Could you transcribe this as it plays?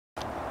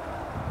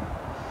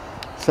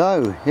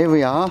So here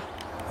we are,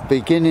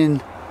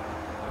 beginning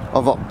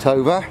of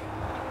October.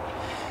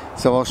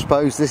 So I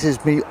suppose this is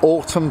my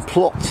autumn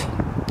plot.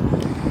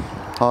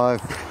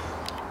 I've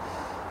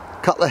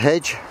cut the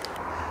hedge.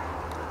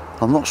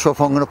 I'm not sure if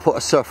I'm going to put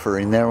a surfer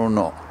in there or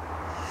not.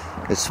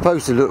 It's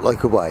supposed to look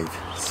like a wave,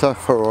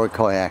 surfer or a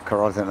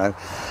kayaker, I don't know.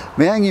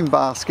 My hanging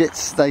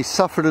baskets, they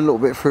suffered a little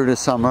bit through the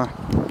summer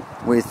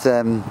with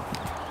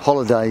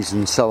holidays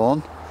and so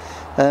on,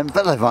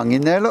 but they've hung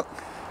in there, look.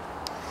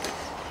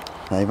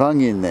 They've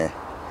hung in there.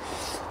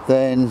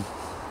 Then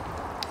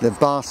the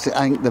basket,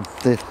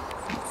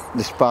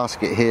 this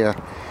basket here,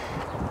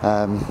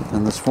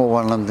 and the small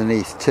one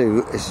underneath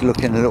too, is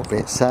looking a little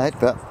bit sad,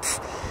 but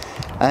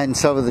and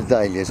so are the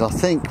dahlias. I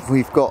think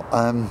we've got,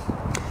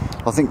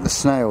 I think the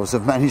snails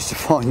have managed to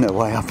find their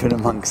way up in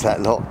amongst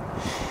that lot.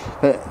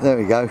 But there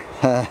we go.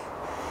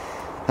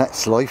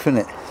 That's life, isn't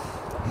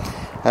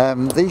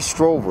it? These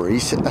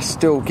strawberries are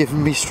still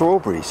giving me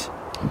strawberries.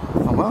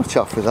 I'm well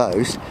chuffed with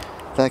those.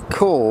 They're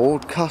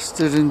called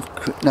custard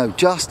and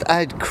just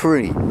add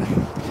cream.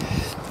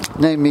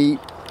 Now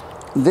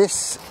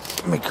this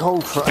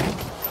cold frame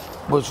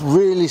was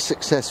really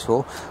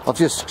successful. I've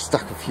just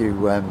stuck a few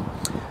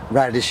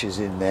radishes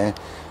in there,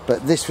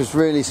 but this was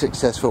really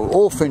successful.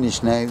 All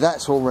finished now.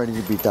 That's all ready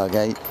to be dug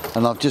out,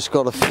 and I've just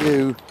got a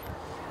few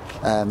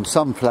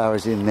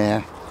sunflowers in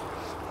there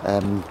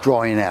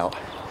drying out.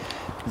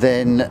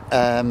 Then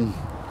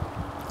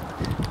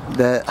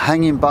the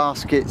hanging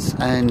baskets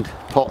and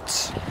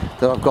pots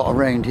that I've got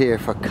around here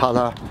for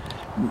colour,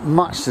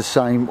 much the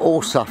same,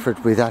 all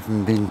suffered with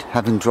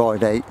having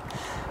dried out.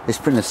 It's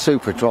been a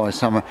super dry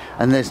summer,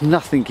 and there's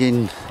nothing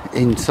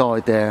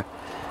inside there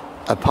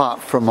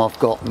apart from I've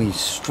got me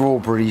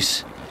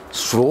strawberries.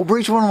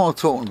 Strawberries? What am I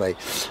talking about?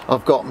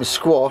 I've got my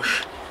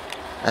squash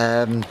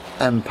and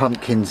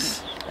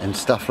pumpkins and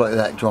stuff like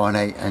that drying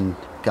out, and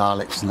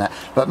garlics and that,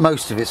 but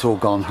most of it's all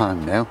gone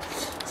home now.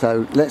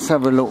 So let's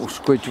have a little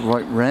squidge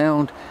right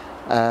round.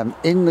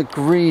 In the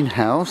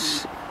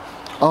greenhouse,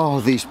 oh,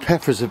 these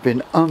peppers have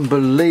been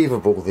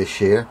unbelievable this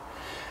year.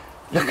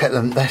 Look at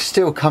them, they're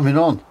still coming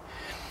on.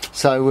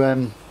 So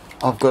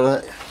I've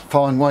got to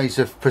find ways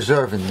of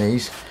preserving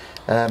these,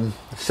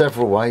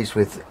 several ways,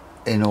 with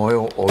in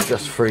oil or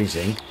just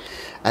freezing.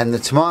 And the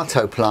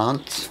tomato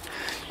plants,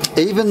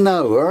 even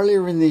though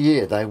earlier in the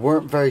year they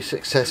weren't very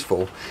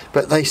successful,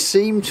 but they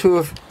seem to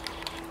have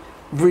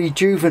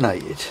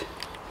rejuvenated.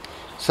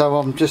 So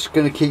I'm just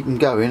going to keep them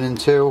going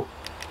until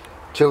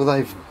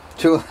they've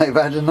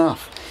had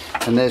enough.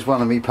 And there's one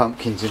of me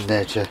pumpkins in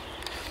there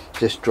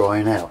just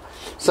drying out.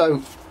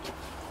 So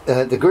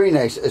the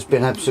greenhouse has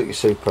been absolutely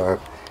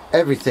superb.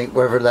 Everything,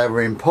 whether they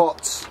were in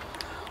pots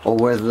or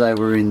whether they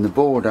were in the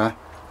border,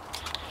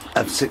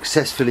 have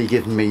successfully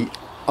given me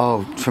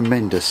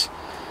tremendous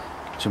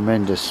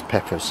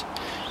peppers.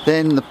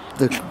 Then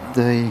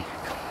the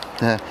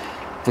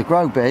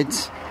grow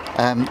beds,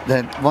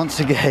 then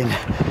once again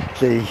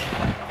the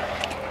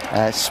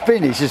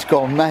spinach has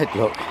gone mad,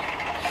 look.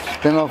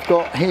 Then I've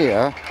got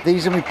here,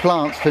 these are my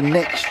plants for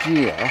next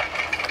year,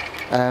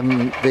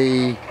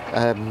 the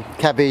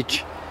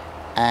cabbage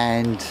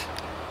and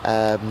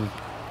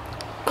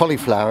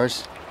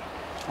cauliflowers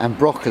and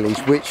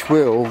broccolis, which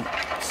will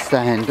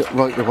stand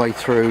right the way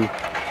through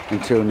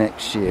until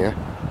next year,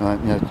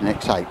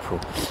 next April.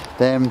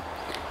 Then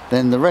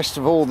the rest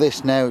of all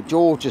this now,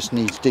 all just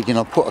needs digging.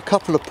 I've put a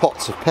couple of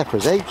pots of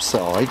peppers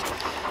outside,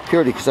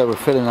 purely because they were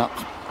filling up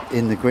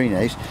in the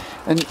greenhouse,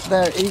 and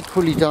they're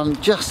equally done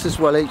just as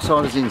well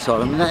outside as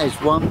inside. I mean, that is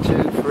 1,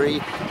 2, 3,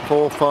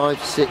 4,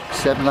 5, 6,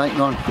 7, 8,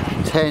 9,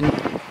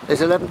 10.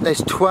 There's 11.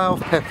 There's 12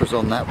 peppers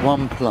on that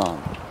one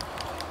plant.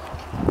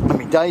 I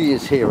mean,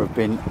 dahlias here have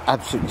been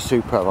absolutely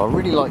superb. I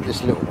really like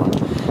this little one,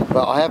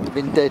 but I haven't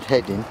been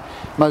deadheading,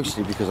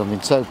 mostly because I've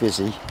been so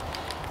busy,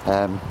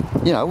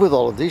 you know, with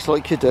all of these,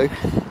 like you do.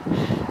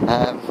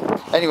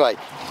 Anyway,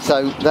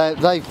 so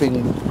they've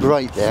been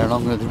great there, and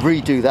I'm going to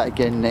redo that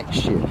again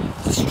next year.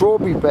 The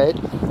strawberry bed,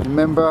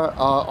 remember,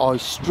 I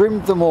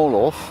trimmed them all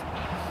off,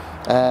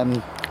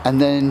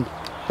 and then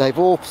they've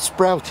all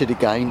sprouted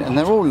again, and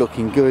they're all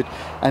looking good.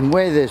 And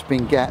where there's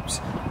been gaps,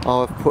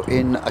 I've put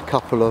in a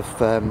couple of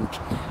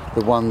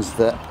the ones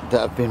that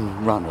have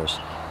been runners.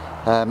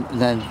 And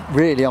then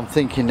really I'm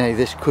thinking now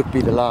this could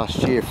be the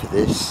last year for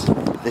this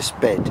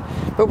bed,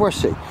 but we'll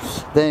see.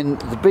 Then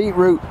the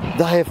beetroot,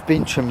 they have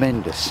been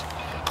tremendous,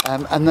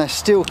 and they're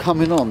still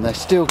coming on. They're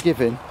still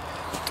giving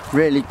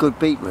really good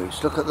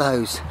beetroots. Look at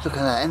those, look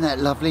at that, isn't that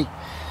lovely?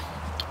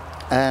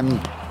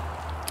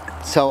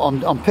 So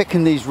I'm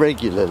picking these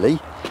regularly.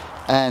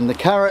 And the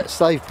carrots,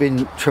 they've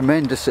been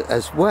tremendous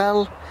as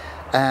well,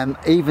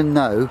 even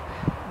though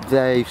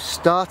they've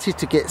started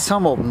to get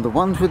some of them, the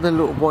ones with the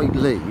little white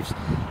leaves,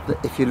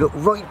 that if you look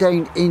right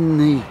down in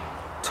the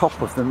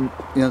top of them,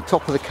 you know,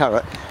 top of the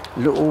carrot,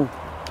 little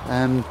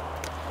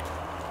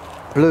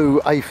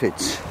blue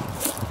aphids.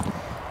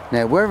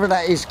 Now, whether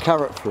that is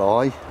carrot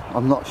fly,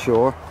 I'm not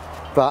sure,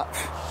 but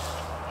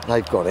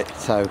they've got it.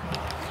 So,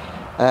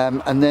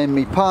 and then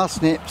my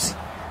parsnips,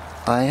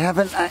 I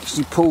haven't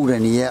actually pulled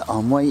any yet.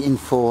 I'm waiting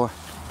for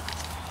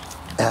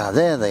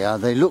there they are,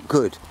 they look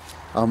good.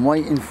 I'm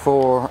waiting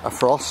for a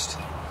frost,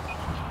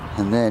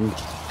 and then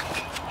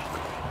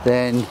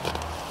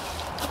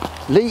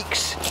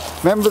leeks.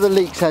 Remember the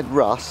leeks had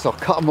rust, I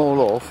cut them all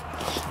off,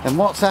 and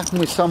what's happened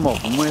with some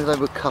of them where they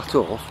were cut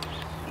off,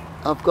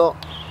 I've got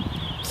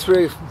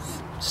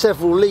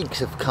several leeks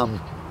have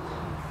come.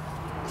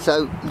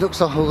 So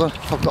looks like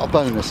I've got a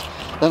bonus.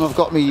 Then I've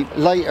got me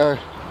later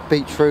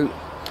beetroot,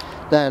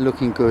 they're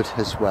looking good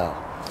as well.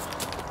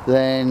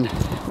 Then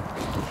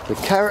the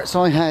carrots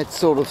I had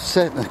sort of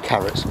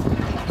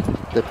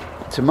the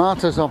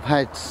tomatoes I've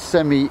had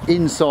semi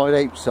inside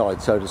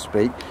outside, so to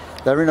speak.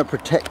 They're in a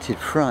protected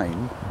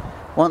frame.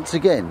 Once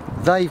again,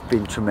 they've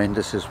been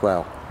tremendous as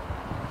well.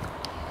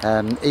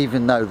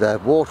 Even though their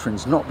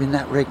watering's not been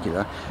that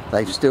regular,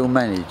 they've still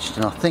managed,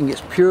 and I think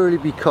it's purely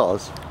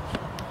because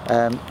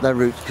their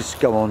roots just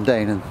go on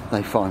down and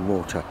they find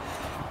water.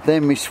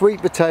 Then my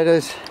sweet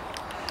potatoes,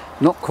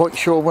 not quite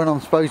sure when I'm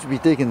supposed to be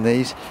digging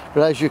these,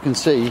 but as you can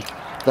see,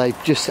 they've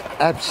just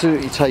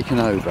absolutely taken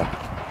over.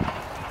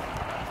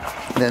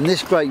 Then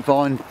this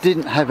grapevine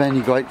didn't have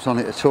any grapes on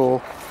it at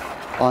all.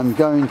 I'm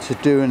going to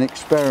do an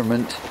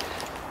experiment,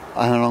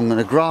 and I'm going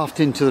to graft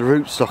into the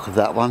rootstock of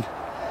that one.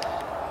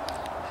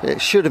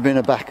 It should have been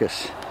a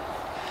Bacchus,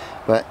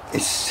 but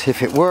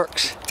if it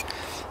works,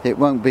 it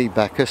won't be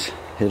Bacchus.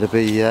 It'll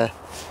be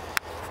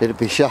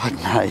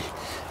Chardonnay.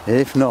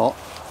 If not,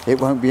 it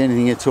won't be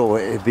anything at all.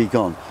 It'll be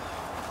gone.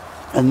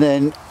 And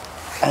then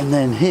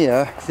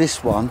here,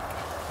 this one,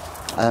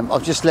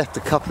 I've just left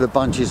a couple of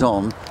bunches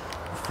on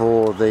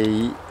for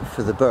the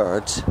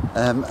birds,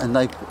 and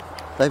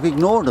they've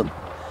ignored them.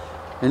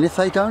 And if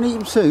they don't eat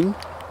them soon,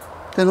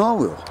 then I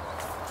will.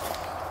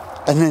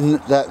 And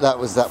then that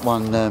was that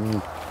one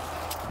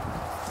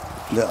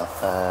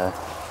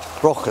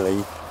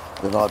broccoli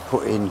that I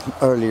put in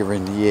earlier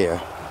in the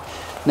year.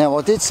 Now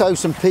I did sow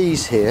some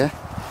peas here,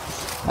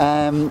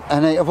 and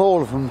out of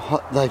all of them,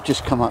 they've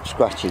just come up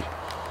scratchy.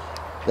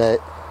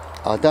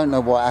 I don't know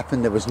what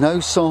happened. There was no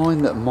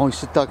sign that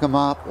mice had dug them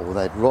up or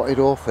they'd rotted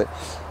off.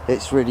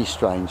 It's really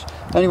strange.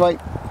 Anyway,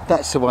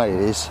 that's the way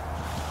it is.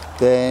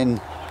 Then,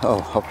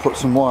 oh, I'll put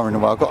some wire in the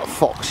way. I've got a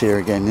fox here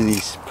again, and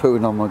he's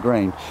pooing on my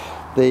grain.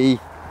 The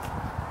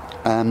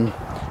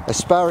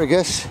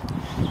asparagus,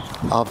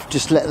 I've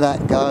just let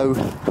that go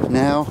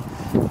now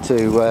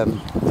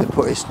to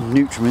put its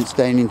nutrients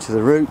down into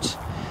the roots,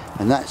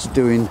 and that's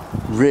doing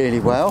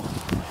really well.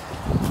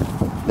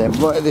 Then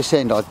right at this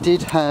end, I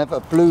did have a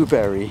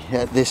blueberry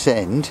at this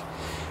end.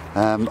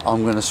 I'm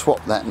going to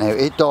swap that now.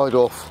 It died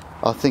off.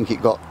 I think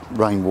it got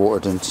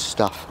rainwatered and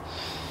stuff.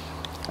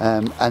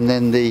 And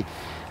then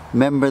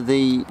remember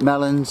the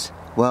melons?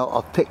 Well,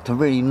 I picked a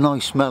really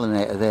nice melon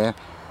out of there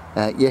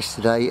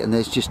yesterday, and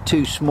there's just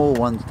two small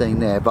ones down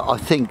there, but I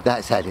think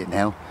that's had it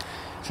now.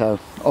 So,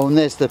 oh, and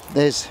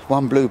there's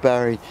one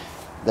blueberry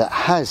that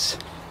has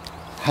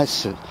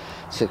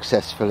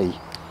successfully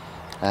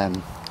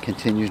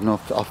continued, and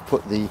I've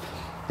put the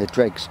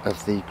dregs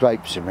of the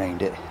grapes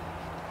around it.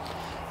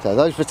 So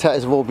those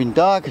potatoes have all been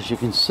dug, as you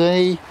can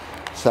see.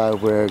 So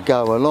we'll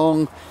go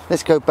along.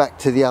 Let's go back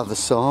to the other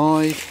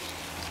side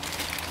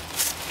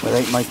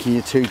without making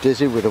you too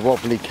dizzy with a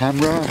wobbly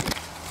camera.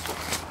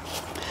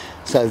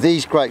 So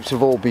these grapes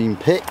have all been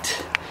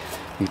picked.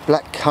 The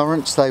black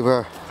currants, they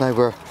were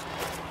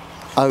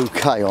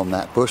okay on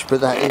that bush,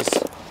 but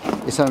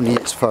it's only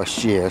its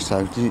first year,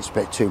 so didn't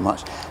expect too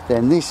much.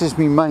 Then this is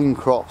my main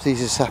crops.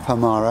 These are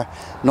sapamara.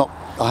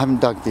 I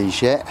haven't dug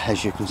these yet,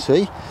 as you can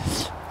see.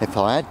 If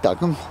I had dug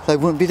them, they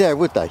wouldn't be there,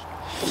 would they?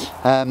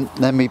 Then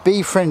my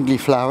bee friendly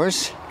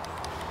flowers,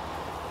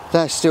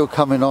 they're still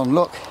coming on,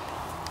 look.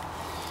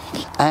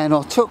 And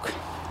I took,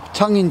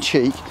 tongue in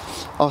cheek,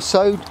 I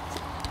sowed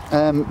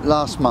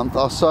last month,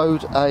 I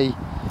sowed a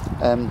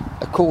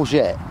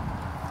courgette,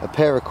 a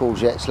pair of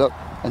courgettes, look,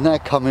 and they're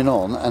coming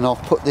on, and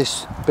I've put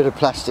this bit of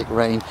plastic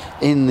rain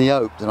in the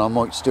hope that I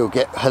might still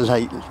get a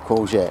late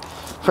courgette.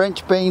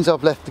 French beans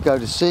I've left to go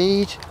to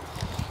seed.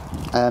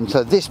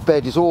 So this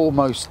bed is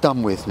almost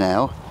done with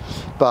now,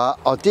 but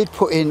I did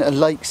put in a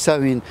late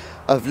sowing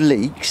of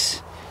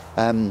leeks.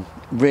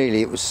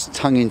 Really it was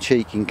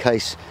tongue-in-cheek in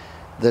case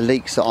the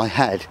leeks that I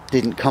had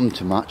didn't come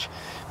to much,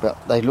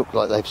 but they look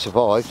like they've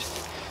survived.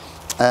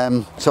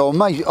 So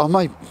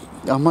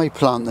I may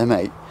plant them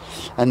out,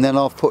 and then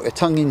I've put a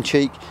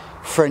tongue-in-cheek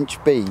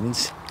French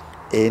beans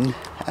in,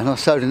 and I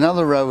sowed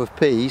another row of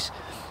peas.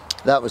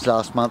 That was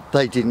last month.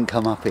 They didn't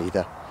come up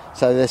either,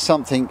 so there's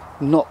something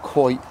not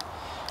quite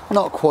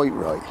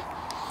right.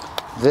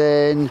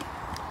 Then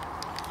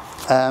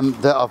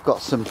I've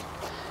got some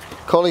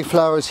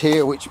cauliflowers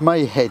here which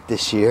may head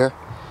this year,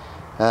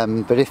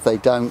 but if they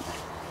don't,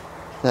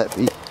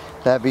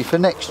 that'd be for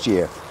next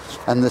year.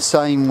 And the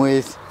same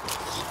with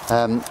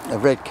a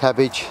red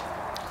cabbage,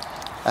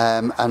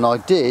 and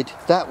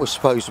that was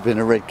supposed to have been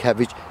a red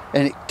cabbage,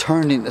 and it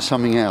turned into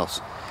something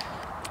else.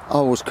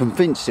 I was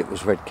convinced it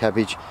was red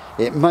cabbage.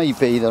 It may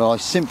be that I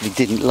simply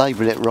didn't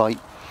label it right.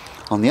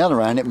 On the other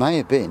hand, it may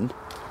have been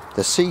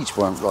the seeds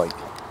weren't right,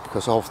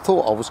 because I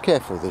thought I was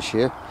careful this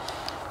year.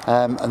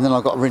 and then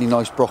I've got a really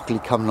nice broccoli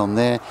coming on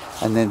there,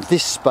 and then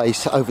this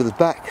space over the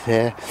back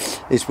there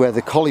is where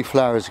the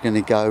cauliflowers are going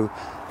to go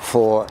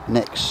for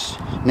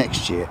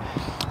next year.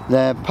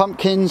 The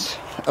pumpkins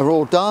are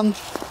all done.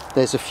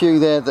 There's a few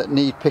there that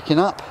need picking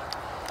up,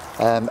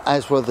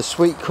 as well the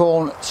sweet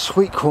corn.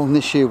 Sweet corn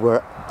this year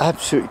were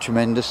absolutely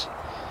tremendous.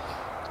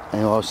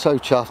 Anyway, I was so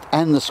chuffed.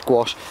 And the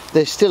squash,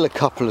 there's still a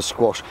couple of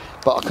squash,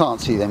 but I can't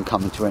see them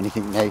coming to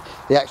anything now.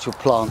 The actual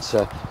plants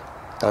are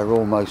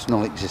almost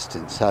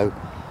non-existent. So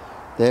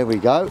there we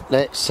go.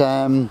 Let's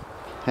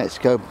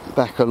go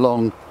back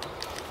along.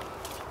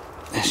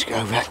 Let's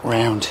go back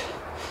round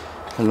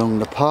along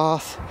the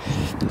path.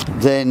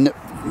 Then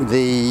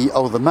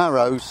the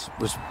marrows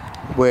was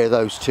where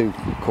those two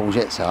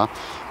courgettes are,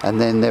 and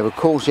then there were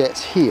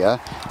courgettes here.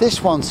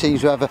 This one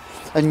seems to have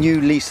a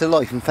new lease of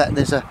life. In fact,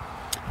 there's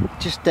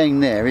just down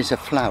there is a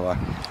flower.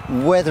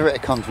 Whether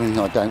it comes from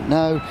anything, I don't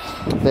know.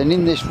 Then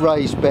in this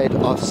raised bed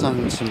I've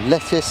sown some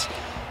lettuce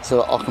so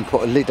that I can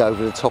put a lid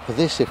over the top of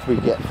this if we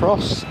get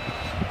frost.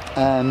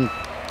 And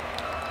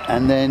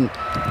then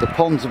the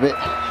pond's a bit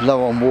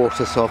low on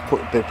water, so I've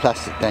put a bit of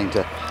plastic down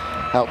to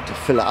help to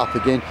fill it up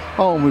again.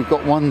 Oh, and we've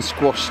got one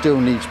squash still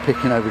needs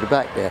picking over the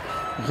back there.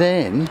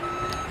 Then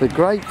the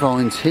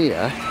grapevines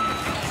here,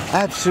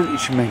 absolutely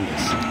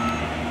tremendous.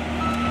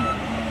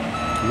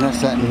 And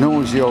that's that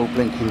noisy old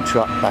blinking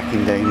truck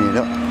backing down here.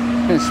 Look,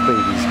 how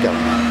speed he's going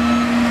at.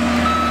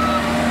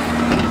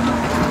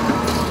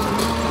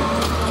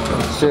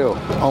 Still,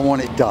 I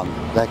want it done.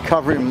 They're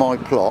covering my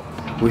plot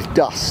with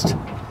dust,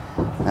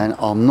 and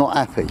I'm not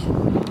happy.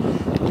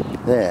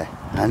 There,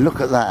 and look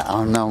at that.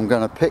 I know I'm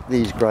going to pick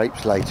these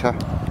grapes later.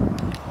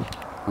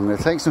 I'm going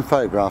to take some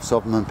photographs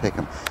of them and pick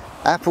them.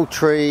 Apple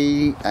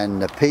tree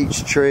and the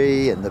peach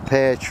tree and the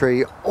pear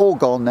tree, all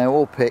gone, they're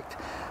all picked.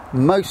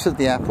 Most of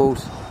the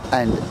apples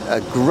and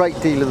a great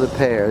deal of the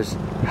pears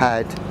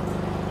had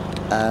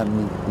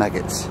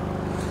maggots.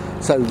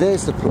 So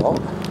there's the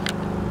plot.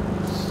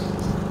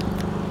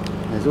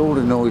 There's all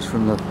the noise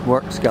from the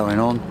works going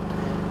on.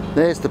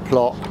 There's the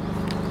plot.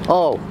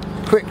 Oh,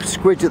 quick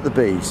squidge at the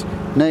bees.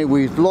 Now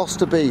we've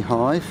lost a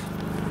beehive.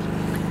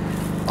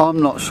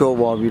 I'm not sure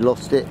why we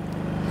lost it.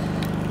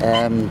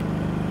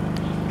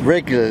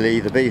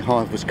 Regularly the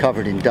beehive was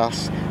covered in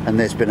dust, and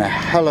there's been a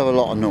hell of a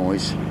lot of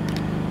noise.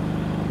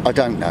 I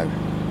don't know.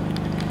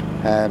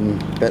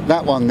 But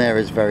that one there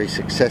is very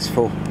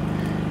successful.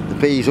 The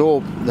bees,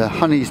 the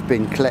honey's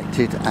been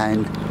collected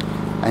and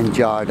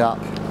jarred up.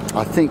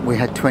 I think we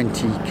had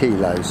 20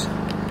 kilos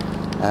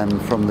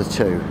from the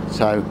two.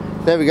 So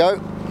there we go.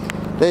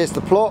 There's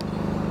the plot.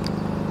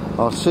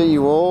 I'll see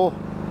you all,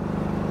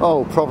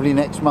 oh, probably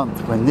next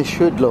month, when this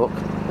should look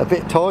a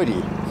bit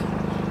tidy.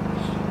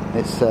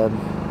 It's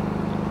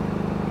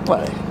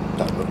well, it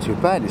don't look too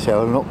bad. It's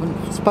how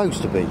it's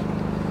supposed to be.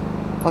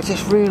 I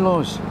just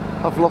realised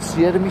I've lost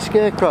the head of my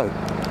scarecrow.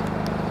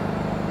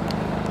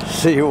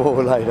 See you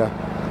all later.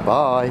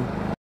 Bye.